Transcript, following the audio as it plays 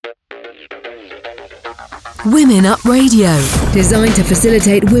Women Up Radio, designed to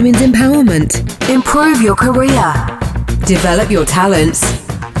facilitate women's empowerment, improve your career, develop your talents,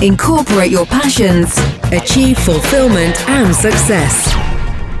 incorporate your passions, achieve fulfillment and success.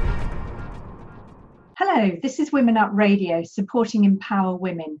 Hello, this is Women Up Radio, supporting Empower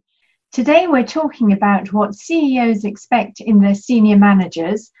Women. Today we're talking about what CEOs expect in their senior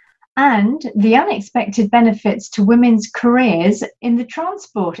managers and the unexpected benefits to women's careers in the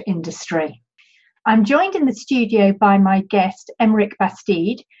transport industry. I'm joined in the studio by my guest, Emeric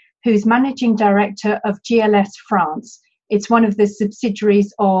Bastid, who's Managing Director of GLS France. It's one of the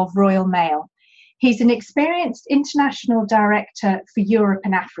subsidiaries of Royal Mail. He's an experienced international director for Europe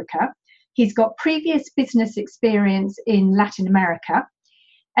and Africa. He's got previous business experience in Latin America.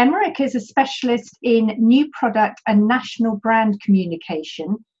 Emeric is a specialist in new product and national brand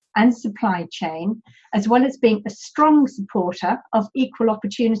communication and supply chain, as well as being a strong supporter of equal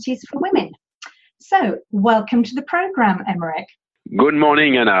opportunities for women. So, welcome to the program, Emeric. Good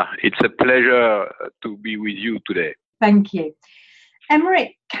morning, Anna. It's a pleasure to be with you today. Thank you.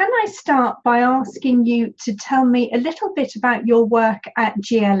 Emeric, can I start by asking you to tell me a little bit about your work at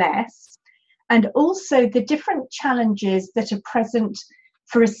GLS and also the different challenges that are present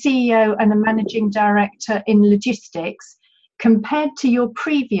for a CEO and a managing director in logistics compared to your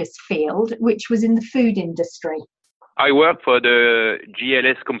previous field, which was in the food industry? I work for the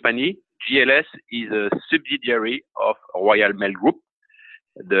GLS company. GLS is a subsidiary of Royal Mail Group,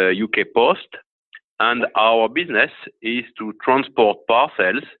 the UK Post, and our business is to transport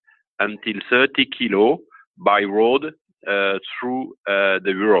parcels until 30 kilo by road through the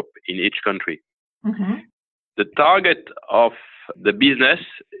Europe in each country. Mm-hmm. The target of the business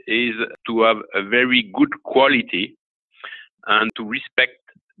is to have a very good quality and to respect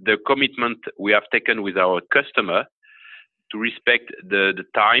the commitment we have taken with our customer, to respect the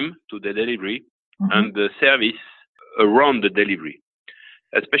time to the delivery mm-hmm. and the service around the delivery,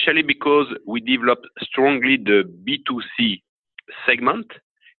 especially because we developed strongly the B2C segment.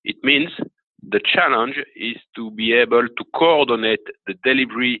 It means the challenge is to be able to coordinate the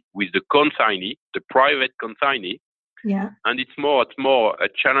delivery with the consignee, the private consignee. Yeah. And it's more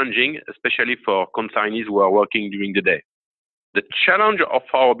challenging, especially for consignees who are working during the day. The challenge of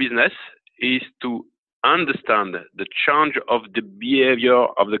our business is to understand the change of the behavior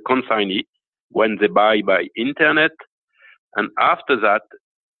of the consignee when they buy by internet, and after that,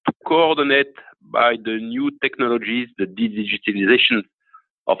 to coordinate by the new technologies, the digitalization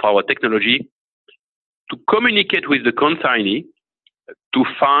of our technology, to communicate with the consignee to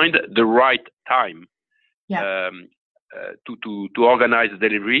find the right time to organize the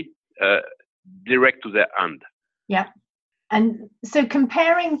delivery direct to their hand. Yeah. And so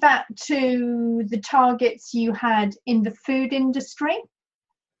comparing that to the targets you had in the food industry,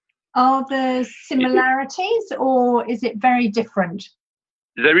 are there similarities or is it very different?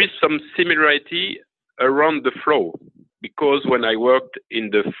 There is some similarity around the flow, because when I worked in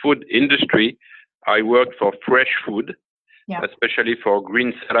the food industry, I worked for fresh food, especially for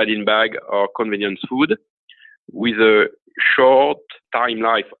green salad in bag or convenience food, with a short time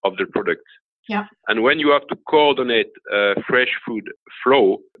life of the product. Yeah. And when you have to coordinate fresh food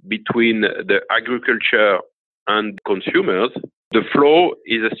flow between the agriculture and consumers, the flow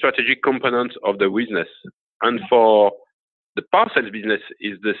is a strategic component of the business. And for the parcels business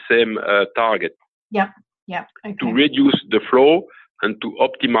is the same target. Yeah. Okay. To reduce the flow and to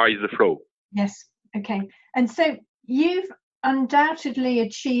optimize the flow. Yes. Okay. And so you've undoubtedly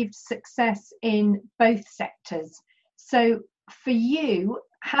achieved success in both sectors. So for you,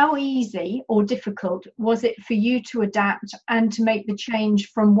 how easy or difficult was it for you to adapt and to make the change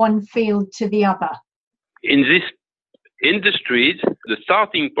from one field to the other? In these industries, the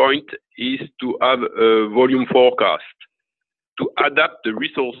starting point is to have a volume forecast, to adapt the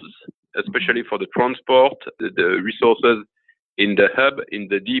resources, especially for the transport, the resources in the hub, in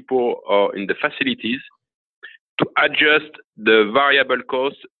the depot, or in the facilities, to adjust the variable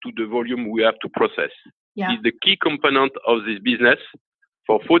cost to the volume we have to process. Yeah. Is the key component of this business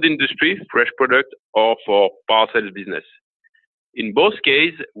for food industry, fresh product, or for parcels business. In both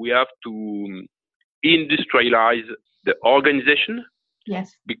cases, we have to industrialize the organization.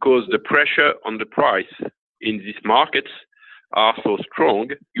 Yes. Because the pressure on the price in these markets are so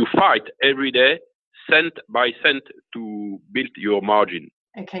strong. You fight every day, cent by cent, to build your margin.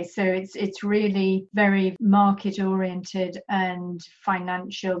 Okay, so it's really very market oriented and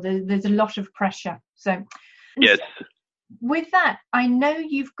financial. There's a lot of pressure. So yes. With that, I know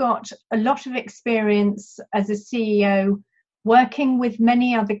you've got a lot of experience as a CEO working with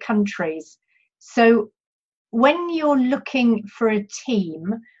many other countries. So when you're looking for a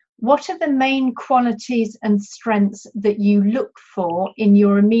team, what are the main qualities and strengths that you look for in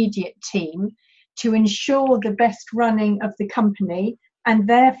your immediate team to ensure the best running of the company and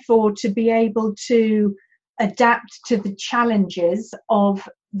therefore to be able to adapt to the challenges of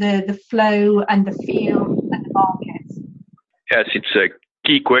the flow and the field and the markets? Yes, it's a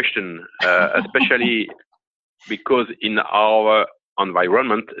key question, especially because in our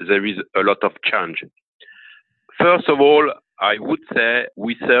environment, there is a lot of change. First of all, I would say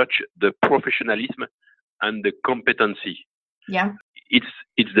we search the professionalism and the competency. Yeah.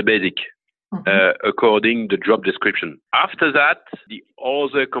 It's the basic, according to the job description. After that, the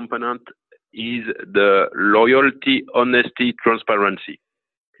other component is the loyalty, honesty, transparency.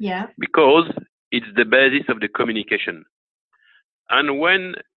 Yeah. Because it's the basis of the communication. And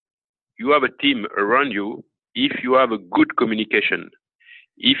when you have a team around you, if you have a good communication,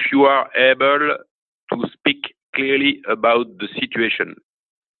 if you are able to speak clearly about the situation,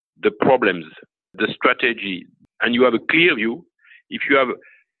 the problems, the strategy, and you have a clear view, if you have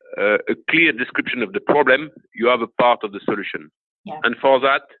a clear description of the problem, you have a part of the solution. Yeah. And for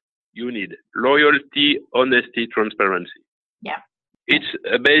that, you need loyalty, honesty, transparency. Yeah. It's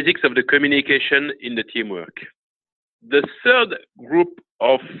a basics of the communication in the teamwork. The third group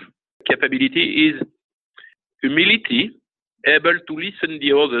of capability is humility, able to listen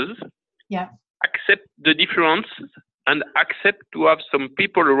the others, accept the difference, and accept to have some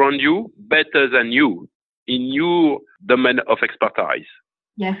people around you better than you in your domain of expertise.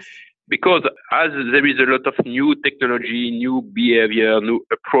 Yes. Because as there is a lot of new technology, new behavior, new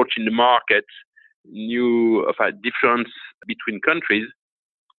approach in the market, new difference between countries,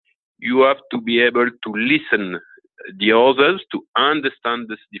 you have to be able to listen the others to understand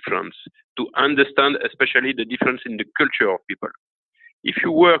this difference, to understand especially the difference in the culture of people. If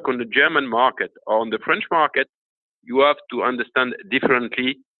you work on the German market or on the French market, you have to understand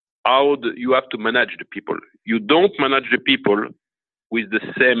differently how you have to manage the people. You don't manage the people with the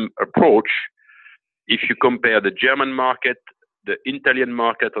same approach if you compare the German market, the Italian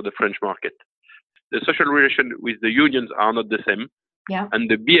market, or the French market. The social relations with the unions are not the same, and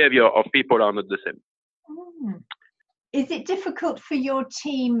the behavior of people are not the same. Is it difficult for your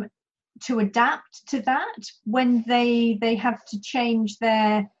team to adapt to that when they have to change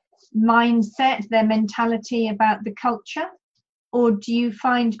their mindset, their mentality about the culture? Or do you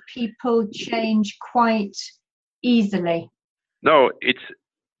find people change quite easily? No, it's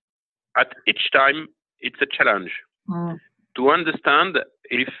at each time it's a challenge to understand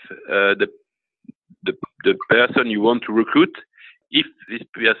if the person you want to recruit, if this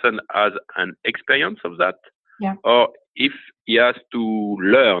person has an experience of that, or if he has to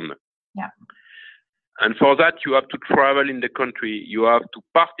learn. Yeah. And for that, you have to travel in the country. You have to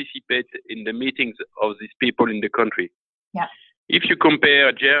participate in the meetings of these people in the country. Yeah. If you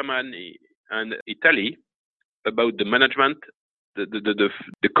compare Germany and Italy about the management,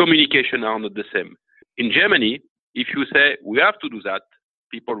 the communication are not the same. In Germany, if you say we have to do that,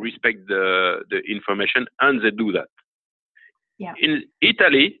 people respect the information and they do that. Yeah. In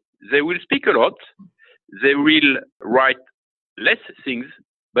Italy, they will speak a lot. They will write less things,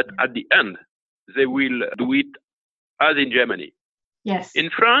 but at the end, they will do it as in Germany. Yes. In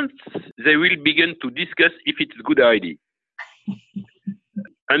France, they will begin to discuss if it's a good idea.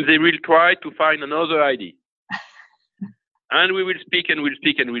 And they will try to find another idea. And we will speak and we'll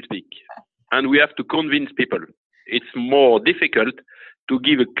speak and we'll speak. And we have to convince people. It's more difficult to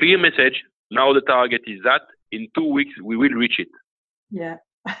give a clear message. Now the target is that. In 2 weeks, we will reach it. Yeah.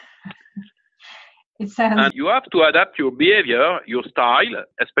 It sounds... And you have to adapt your behavior, your style,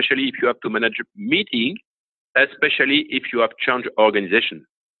 especially if you have to manage a meeting, especially if you have changed organization.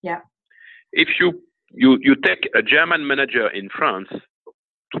 Yeah. If you take a German manager in France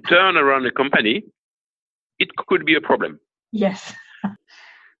to turn around a company, it could be a problem. Yes.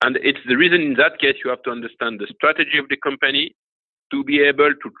 And it's the reason in that case you have to understand the strategy of the company to be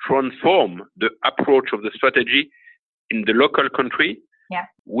able to transform the approach of the strategy in the local country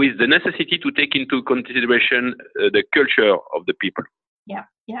with the necessity to take into consideration the culture of the people. Yeah,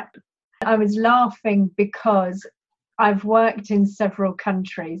 yeah. I was laughing because I've worked in several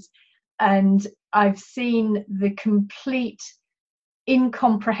countries and I've seen the complete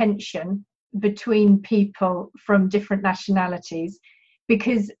incomprehension between people from different nationalities,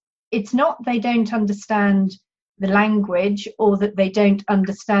 because it's not they don't understand the language or that they don't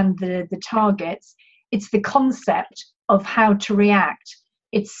understand the targets. It's the concept of how to react.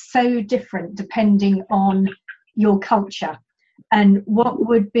 It's so different depending on your culture. And what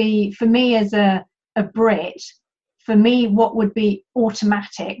would be, for me as a Brit, for me, what would be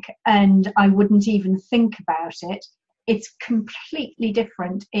automatic, and I wouldn't even think about it, it's completely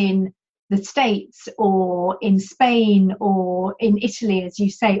different in the States or in Spain or in Italy, as you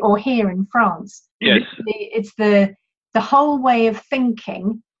say, or here in France. Yes. It's the whole way of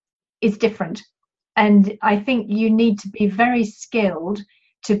thinking is different. And I think you need to be very skilled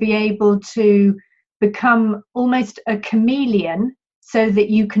to be able to become almost a chameleon so that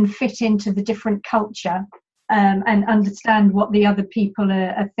you can fit into the different culture and understand what the other people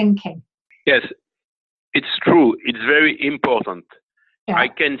are thinking. Yes, it's true. It's very important. Yeah. I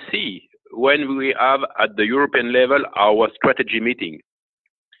can see when we have at the European level our strategy meeting.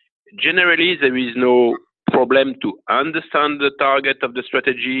 Generally, there is no problem to understand the target of the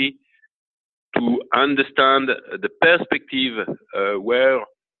strategy, to understand the perspective where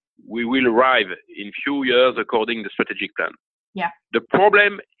we will arrive in few years according to the strategic plan. Yeah. The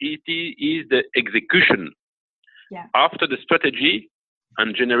problem is the execution. Yeah. After the strategy,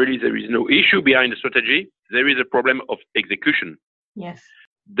 and generally there is no issue behind the strategy, there is a problem of execution. Yes.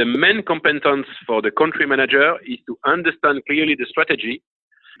 The main competence for the country manager is to understand clearly the strategy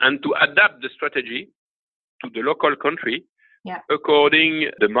and to adapt the strategy to the local country according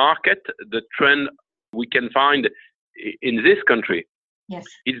the market, the trend we can find in this country. Yes.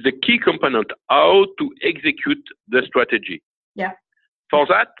 It's the key component, how to execute the strategy. Yeah. For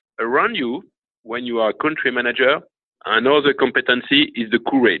that, around you, when you are a country manager, another competency is the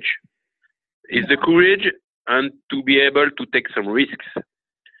courage. Is the courage and to be able to take some risks.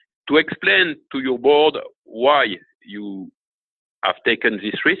 To explain to your board why you have taken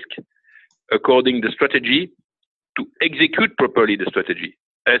this risk according to the strategy, to execute properly the strategy,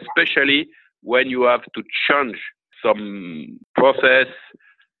 especially when you have to change some process,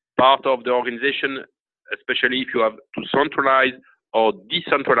 part of the organization, especially if you have to centralize or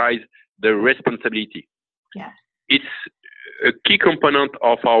decentralize the responsibility. Yeah. It's a key component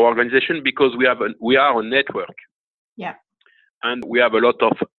of our organization because we are a network. Yeah. And we have a lot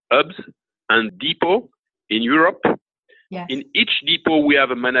of hubs and depots in Europe. Yes. In each depot, we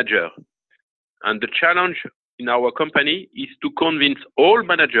have a manager. And the challenge in our company is to convince all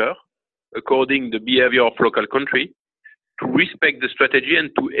managers, according to the behavior of local country, to respect the strategy and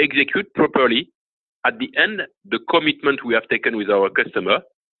to execute properly at the end the commitment we have taken with our customer,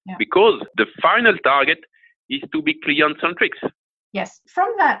 because the final target is to be client-centric. Yes. From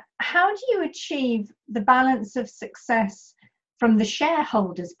that, how do you achieve the balance of success from the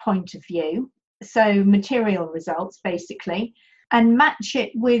shareholders' point of view, so material results basically, and match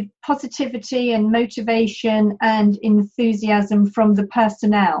it with positivity and motivation and enthusiasm from the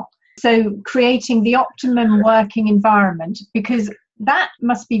personnel? So creating the optimum working environment, because that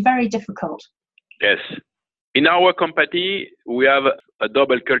must be very difficult. Yes. In our company, we have a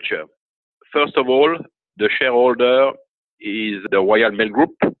double culture. First of all, the shareholder is the Royal Mail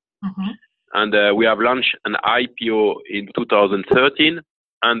Group. Mm-hmm. And we have launched an IPO in 2013.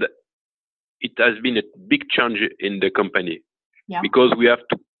 And it has been a big change in the company. Because we have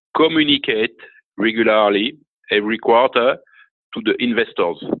to communicate regularly every quarter to the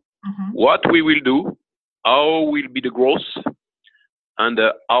investors. Mm-hmm. What we will do, how will be the growth, and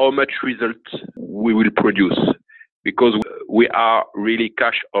how much results we will produce, because we are really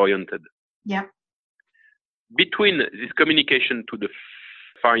cash oriented. Yeah. Between this communication to the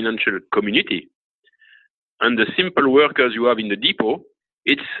financial community and the simple workers you have in the depot,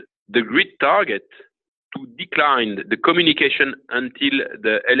 it's the great target to decline the communication until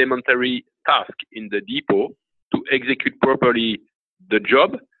the elementary task in the depot to execute properly the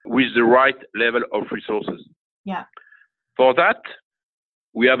job with the right level of resources. Yeah. For that,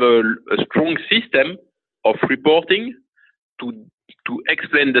 we have a strong system of reporting to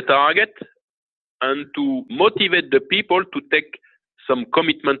explain the target and to motivate the people to take some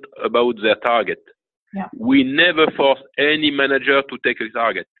commitment about their target. Yeah. We never force any manager to take a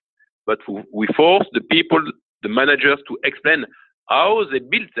target, but we force the people, the managers, to explain how they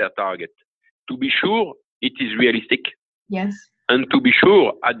build their target, to be sure it is realistic. Yes. And to be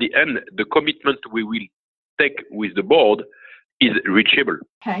sure at the end, the commitment we will take with the board is reachable.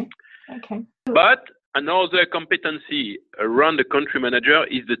 Okay. But another competency around the country manager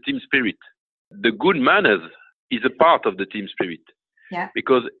is the team spirit. The good manners is a part of the team spirit. Yeah.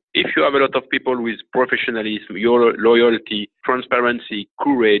 Because if you have a lot of people with professionalism, your loyalty, transparency,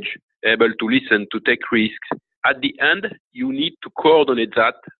 courage, able to listen, to take risks, at the end, you need to coordinate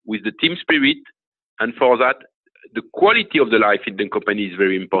that with the team spirit. And for that, the quality of the life in the company is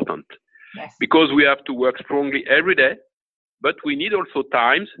very important. Yes. Because we have to work strongly every day, but we need also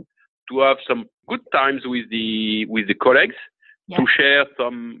times to have some good times with the colleagues, to share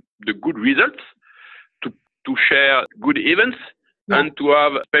the good results, to share good events, and to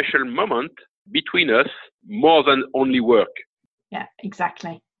have a special moment between us more than only work. Yeah,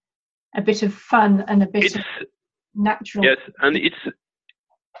 exactly. A bit of fun and a bit of natural. Yes, and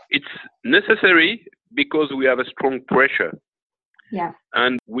it's necessary because we have a strong pressure. Yeah.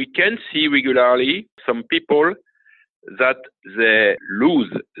 And we can see regularly some people that they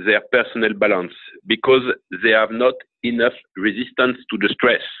lose their personal balance because they have not enough resistance to the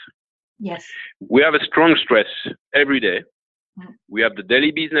stress. Yes. We have a strong stress every day. We have the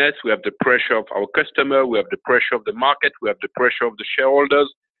daily business, we have the pressure of our customer, we have the pressure of the market, we have the pressure of the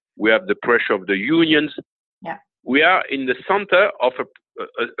shareholders, we have the pressure of the unions. Yeah. We are in the center of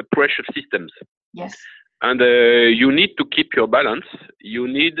a pressure systems. Yes. And you need to keep your balance. You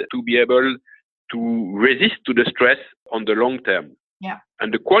need to be able to resist to the stress on the long term. Yeah.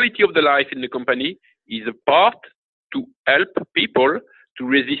 And the quality of the life in the company is a part to help people to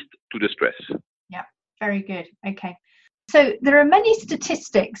resist to the stress. Yeah, very good. Okay. So there are many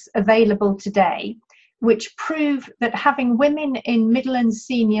statistics available today which prove that having women in middle and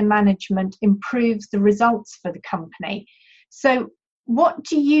senior management improves the results for the company. So what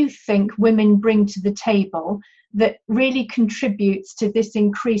do you think women bring to the table that really contributes to this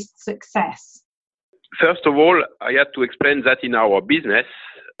increased success? First of all, I had to explain that in our business,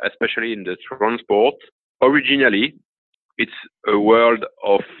 especially in the transport, originally it's a world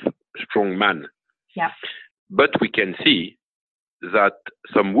of strong men. Yeah. But we can see that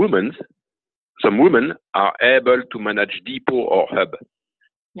some women are able to manage depot or hub.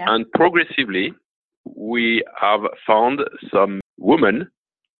 Yeah. And progressively, we have found some women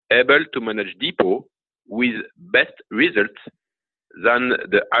able to manage depot with best results than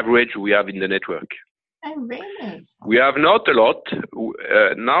the average we have in the network. Oh, really? We have not a lot.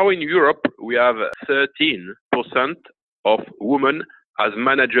 Now in Europe, we have 13% of women as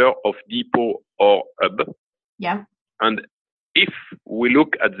manager of depot or hub. Yeah. And if we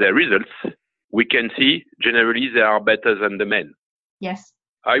look at their results, we can see generally they are better than the men. Yes.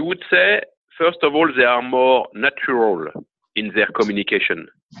 I would say, first of all, they are more natural in their communication,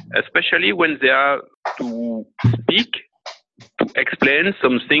 especially when they are to speak, to explain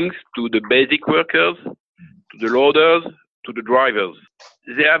some things to the basic workers, to the loaders, to the drivers.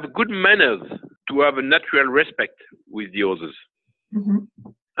 They have good manners to have a natural respect with the others. Mm-hmm.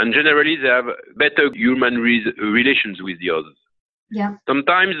 And generally, they have better human relations with the others. Yeah.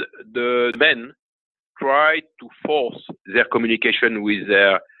 Sometimes the men try to force their communication with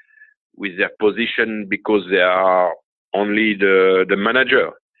their position because they are only the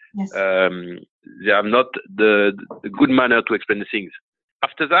manager. Yes. They have not the good manner to explain the things.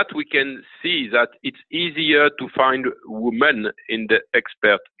 After that, we can see that it's easier to find women in the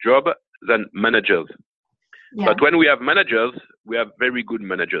expert job than managers. Yeah. But when we have managers, we have very good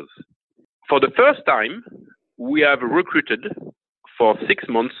managers. For the first time, we have recruited for 6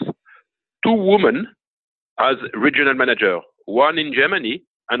 months 2 women as regional manager, one in Germany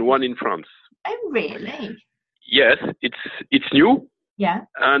and one in France. Oh, really? Yes, it's new. Yeah.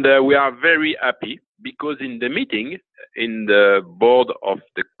 And we are very happy because in the meeting, in the board of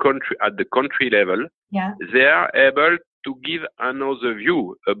the country, at the country level, yeah, they are able to give another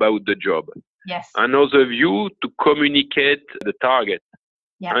view about the job. Yes. Another view to communicate the target.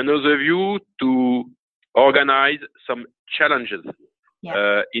 Yeah. Another view to organize some challenges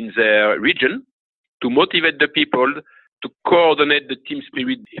in their region, to motivate the people, to coordinate the team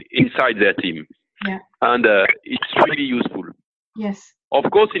spirit inside their team. Yeah. And it's really useful. Yes.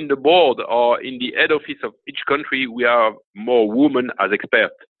 Of course, in the board or in the head office of each country, we have more women as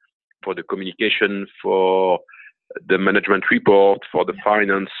experts for the communication, for the management report, for the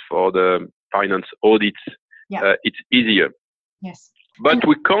finance, for the finance audits. Yeah. It's easier. Yes. But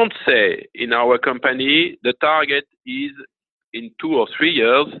we can't say in our company the target is in 2 or 3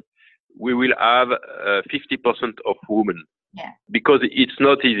 years we will have 50% of women. Yeah. Because it's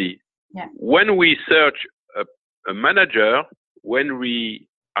not easy. Yeah. When we search a manager, when we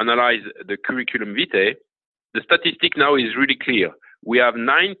analyze the curriculum vitae, the statistic now is really clear. We have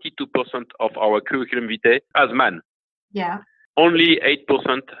 92% of our curriculum vitae as men. Yeah. Only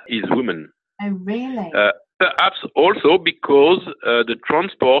 8% is women. Oh, really? Perhaps also because the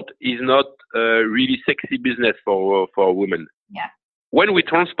transport is not a really sexy business for women. Yeah. When we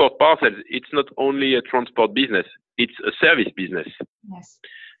transport parcels, it's not only a transport business, it's a service business. Yes.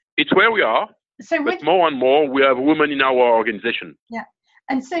 It's where we are, but more and more we have women in our organization. Yeah.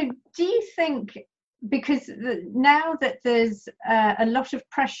 And so do you think, because now that there's a lot of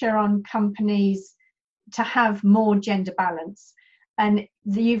pressure on companies to have more gender balance, and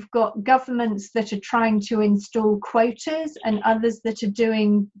you've got governments that are trying to install quotas and others that are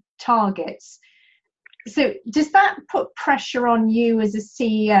doing targets, So does that put pressure on you as a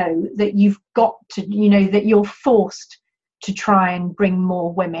CEO that you've got to, that you're forced to try and bring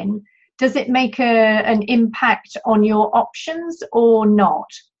more women? Does it make an impact on your options or not?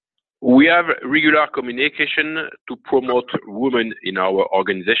 We have regular communication to promote women in our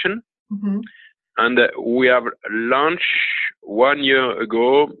organization. Mm-hmm. And we have launched 1 year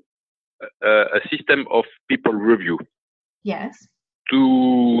ago a system of people review. Yes.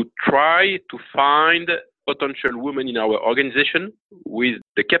 To try to find potential women in our organization with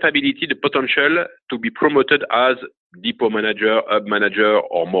the capability, the potential to be promoted as depot manager, hub manager,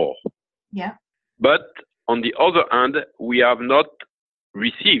 or more. Yeah. But on the other hand, we have not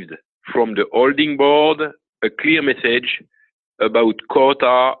received from the holding board a clear message about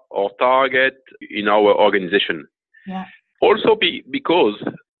quota or target in our organization. Yeah. Also because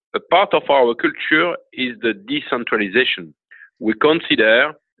a part of our culture is the decentralization. We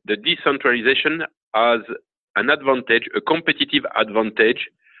consider the decentralization as an advantage, a competitive advantage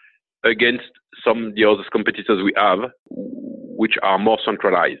against some of the other competitors we have, which are more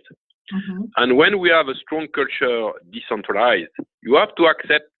centralized. Mm-hmm. And when we have a strong culture decentralized, you have to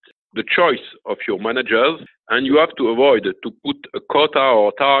accept the choice of your managers, and you have to avoid to put a quota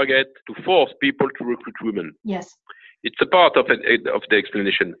or target to force people to recruit women. Yes. It's a part of the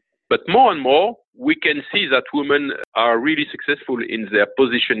explanation. But more and more, we can see that women are really successful in their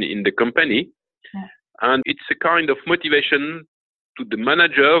position in the company. Yeah. And it's a kind of motivation to the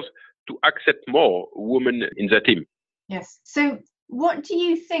managers to accept more women in their team. Yes. So what do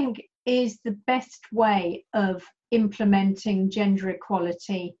you think is the best way of implementing gender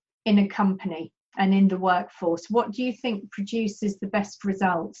equality in a company and in the workforce? What do you think produces the best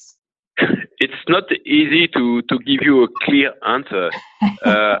results? It's not easy to give you a clear answer.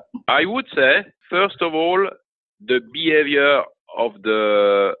 I would say, first of all, the behavior of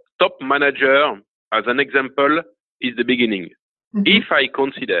the top manager, as an example, is the beginning. Mm-hmm. If I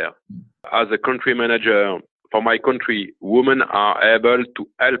consider, as a country manager for my country, women are able to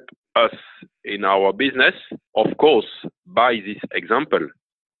help us in our business, of course, by this example,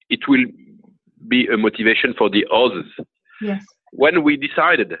 it will be a motivation for the others. Yes. When I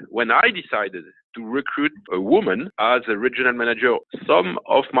decided to recruit a woman as a regional manager, some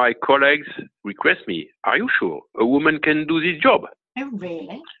of my colleagues request me, "Are you sure a woman can do this job?" Oh,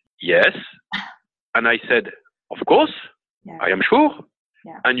 really? Yes. And I said, "Of course, yeah. I am sure.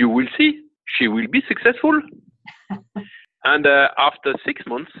 Yeah. And you will see, she will be successful." And after 6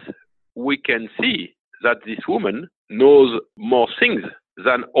 months, we can see that this woman knows more things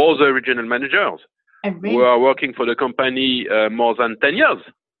than other regional managers. Really? Who are working for the company more than 10 years.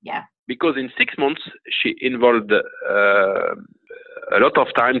 Yeah. Because in 6 months, she involved a lot of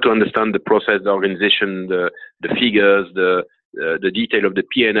time to understand the process, the organization, the figures, the detail of the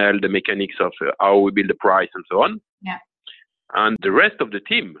P&L, the mechanics of how we build the price and so on. Yeah. And the rest of the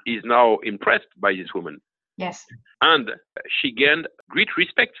team is now impressed by this woman. Yes. And she gained great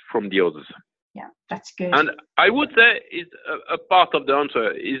respect from the others. Yeah, that's good. And I would say is a part of the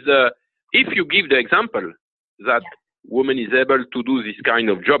answer is if you give the example that woman is able to do this kind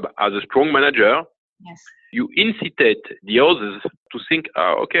of job as a strong manager, yes, you incitate the others to think,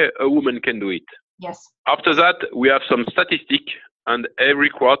 okay, a woman can do it. Yes. After that, we have some statistics, and every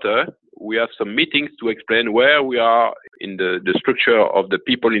quarter we have some meetings to explain where we are in the structure of the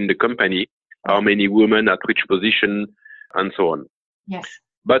people in the company, how many women at which position, and so on. Yes.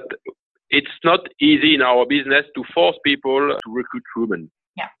 But it's not easy in our business to force people to recruit women.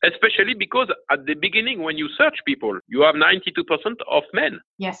 Yeah. Especially because at the beginning, when you search people, you have 92% of men.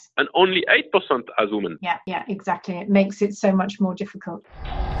 Yes. And only 8% as women. Yeah, exactly. It makes it so much more difficult.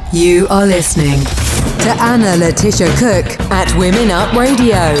 You are listening to Anna Letitia Cook at Women Up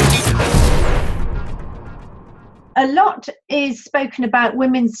Radio. A lot is spoken about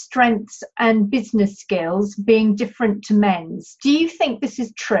women's strengths and business skills being different to men's. Do you think this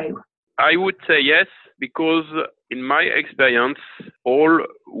is true? I would say yes, because in my experience, all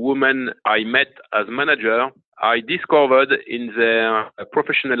women I met as manager, I discovered in their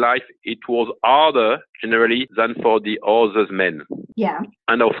professional life it was harder generally than for the other men. Yeah.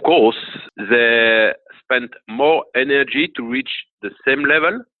 And of course, they spent more energy to reach the same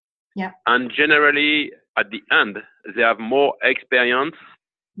level. Yeah. And generally, at the end, they have more experience.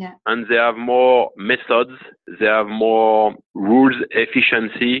 Yeah. And they have more methods, they have more rules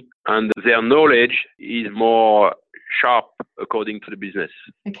efficiency, and their knowledge is more sharp according to the business.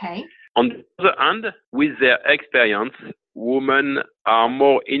 Okay. On the other hand, with their experience, women are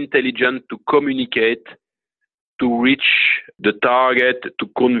more intelligent to communicate, to reach the target, to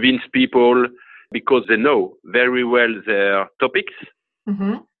convince people, because they know very well their topics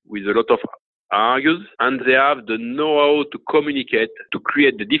with a lot of argue, and they have the know-how to communicate, to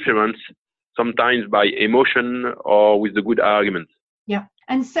create the difference, sometimes by emotion or with the good arguments. Yeah.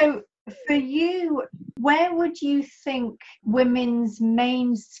 And so for you, where would you think women's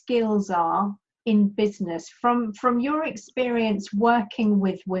main skills are in business from your experience working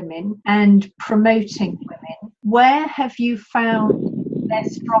with women and promoting women? Where have you found their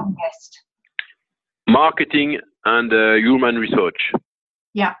strongest? Marketing and human research.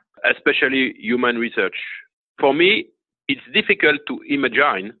 Yeah. Especially human research. For me, it's difficult to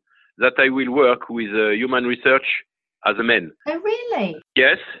imagine that I will work with human research as a man. Oh, really?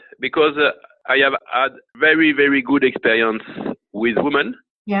 Yes, because I have had very, very good experience with women.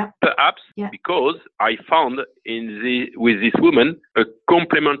 Yeah. Perhaps because I found with this woman a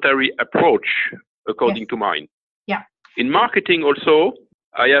complementary approach according to mine. Yeah. In marketing also,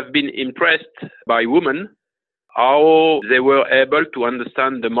 I have been impressed by women, how they were able to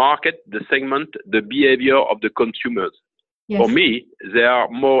understand the market, the segment, the behavior of the consumers. Yes. For me, they are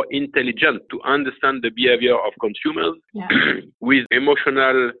more intelligent to understand the behavior of consumers with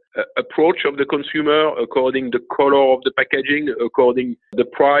emotional approach of the consumer, according the color of the packaging, according the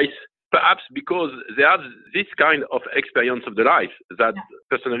price. Perhaps because they have this kind of experience of the life that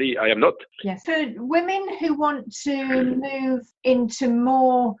personally I am not. Yes. For women who want to move into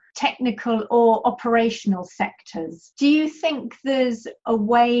more technical or operational sectors, do you think there's a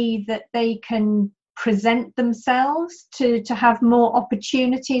way that they can present themselves to have more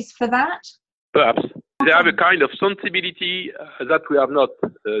opportunities for that? Perhaps. They have a kind of sensibility that we have not,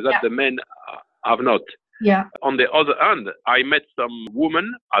 that the men have not. Yeah. On the other hand, I met some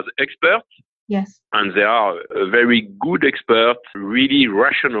women as experts. Yes. And they are very good experts, really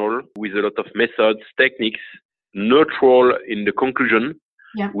rational, with a lot of methods, techniques, neutral in the conclusion,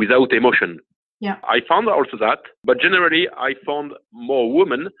 without emotion. Yeah. I found also that, but generally I found more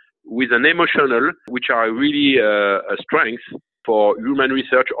women with an emotional, which are really a strength for human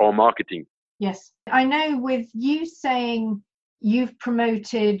research or marketing. Yes. I know with you saying you've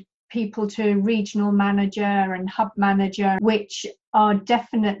promoted people to regional manager and hub manager, which are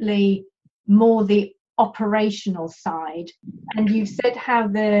definitely more the operational side. And you've said how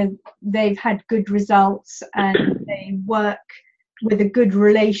they've had good results and they work with a good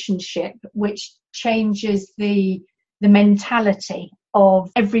relationship, which changes the mentality of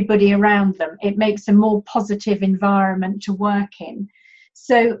everybody around them. It makes a more positive environment to work in.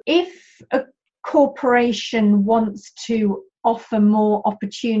 So if a corporation wants to offer more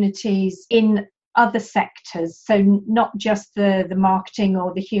opportunities in other sectors, so not just the marketing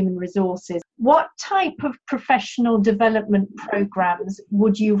or the human resources, what type of professional development programs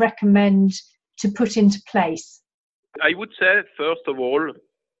would you recommend to put into place? I would say, first of all,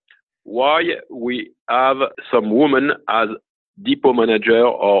 why we have some women as depot manager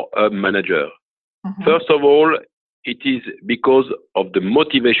or hub manager. Mm-hmm. First of all, it is because of the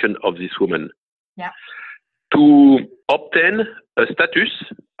motivation of this woman. Yeah. To obtain a status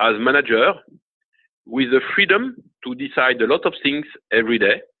as manager with the freedom to decide a lot of things every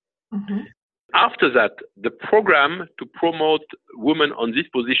day. Mm-hmm. After that, the program to promote women on this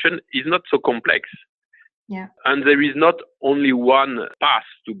position is not so complex. Yeah. And there is not only one path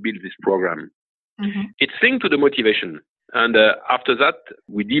to build this program. Mm-hmm. It's linked to the motivation. And after that,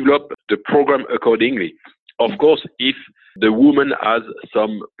 we develop the program accordingly. Of course, if the woman has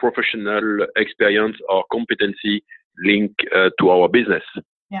some professional experience or competency linked to our business.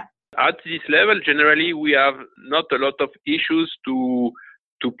 Yeah. At this level, generally, we have not a lot of issues to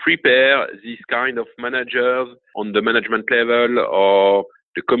prepare these kind of managers on the management level or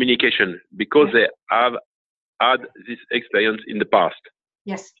the communication because they have had this experience in the past.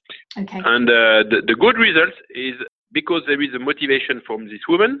 Yes. Okay. And the good result is because there is a motivation from this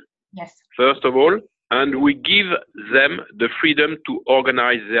woman. Yes. First of all, and we give them the freedom to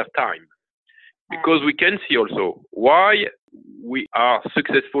organize their time. Because we can see also why we are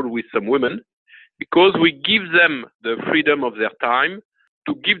successful with some women, because we give them the freedom of their time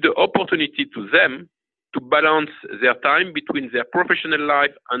to give the opportunity to them to balance their time between their professional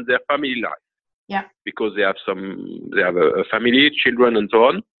life and their family life. Yeah. Because they have a family, children, and so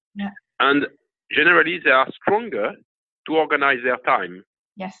on. Yeah. And generally, they are stronger to organize their time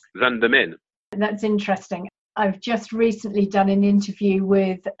than the men. That's interesting. I've just recently done an interview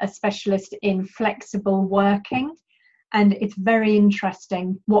with a specialist in flexible working, and it's very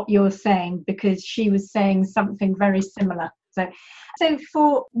interesting what you're saying because she was saying something very similar. So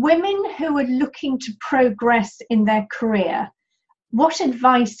for women who are looking to progress in their career, what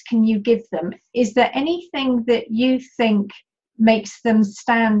advice can you give them? Is there anything that you think makes them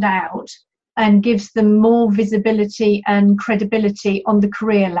stand out and gives them more visibility and credibility on the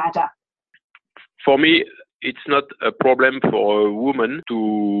career ladder? For me, it's not a problem for a woman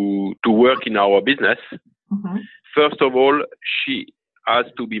to work in our business. Mm-hmm. First of all, she has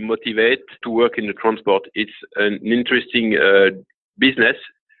to be motivated to work in the transport. It's an interesting business,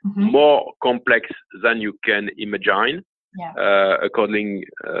 Mm-hmm. more complex than you can imagine, Yeah. according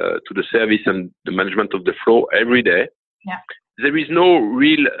to the service and the management of the flow every day. Yeah. There is no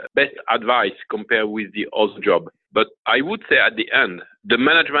real best advice compared with the other job. But I would say at the end, the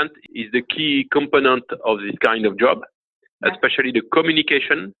management is the key component of this kind of job, Yeah. especially the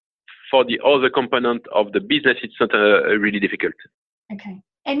communication. For the other component of the business, it's not really difficult. Okay.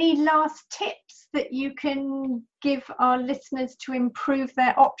 Any last tips that you can give our listeners to improve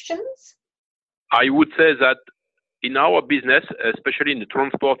their options? I would say that in our business, especially in the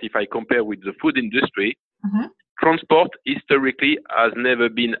transport, if I compare with the food industry, Mm-hmm. transport historically has never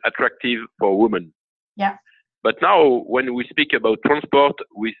been attractive for women. Yeah. But now when we speak about transport,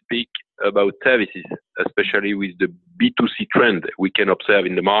 we speak about services, especially with the B2C trend we can observe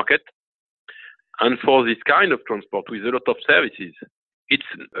in the market. And for this kind of transport with a lot of services, it's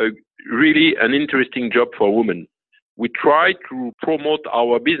really an interesting job for women. We try to promote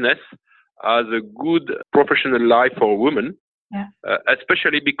our business as a good professional life for women, Yeah.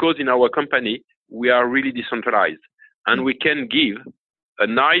 Especially because in our company, we are really decentralized and we can give a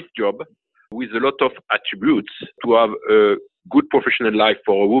nice job with a lot of attributes to have a good professional life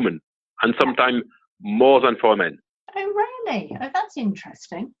for a woman and sometimes more than for men. Oh, really? Oh, that's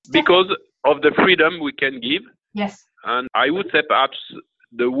interesting. Because of the freedom we can give. Yes. And I would say perhaps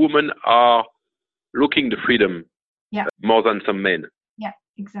the women are looking the freedom more than some men. Yeah,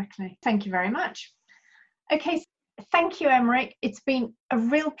 exactly. Thank you very much. Okay, thank you, Emeric. It's been a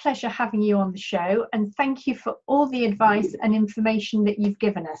real pleasure having you on the show, and thank you for all the advice and information that you've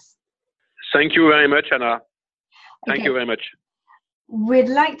given us. Thank you very much, Anna. Thank Okay. you very much. We'd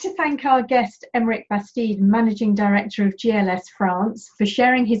like to thank our guest, Emeric Bastid, Managing Director of GLS France, for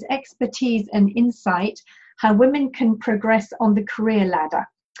sharing his expertise and insight how women can progress on the career ladder.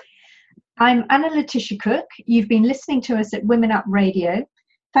 I'm Anna Letitia Cook. You've been listening to us at Women Up Radio.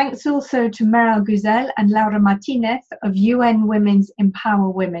 Thanks also to Meryl Guzel and Laura Martinez of UN Women's Empower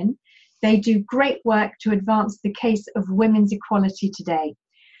Women. They do great work to advance the case of women's equality today.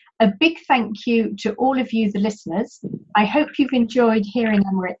 A big thank you to all of you, the listeners. I hope you've enjoyed hearing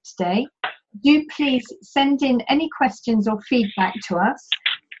Emeric today. Do please send in any questions or feedback to us.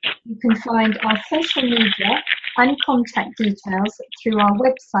 You can find our social media and contact details through our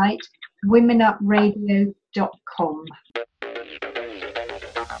website, womenupradio.com.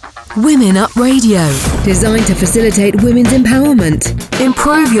 Women Up Radio, designed to facilitate women's empowerment,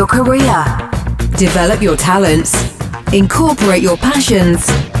 improve your career, develop your talents, incorporate your passions,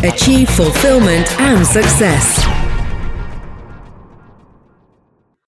 achieve fulfillment and success.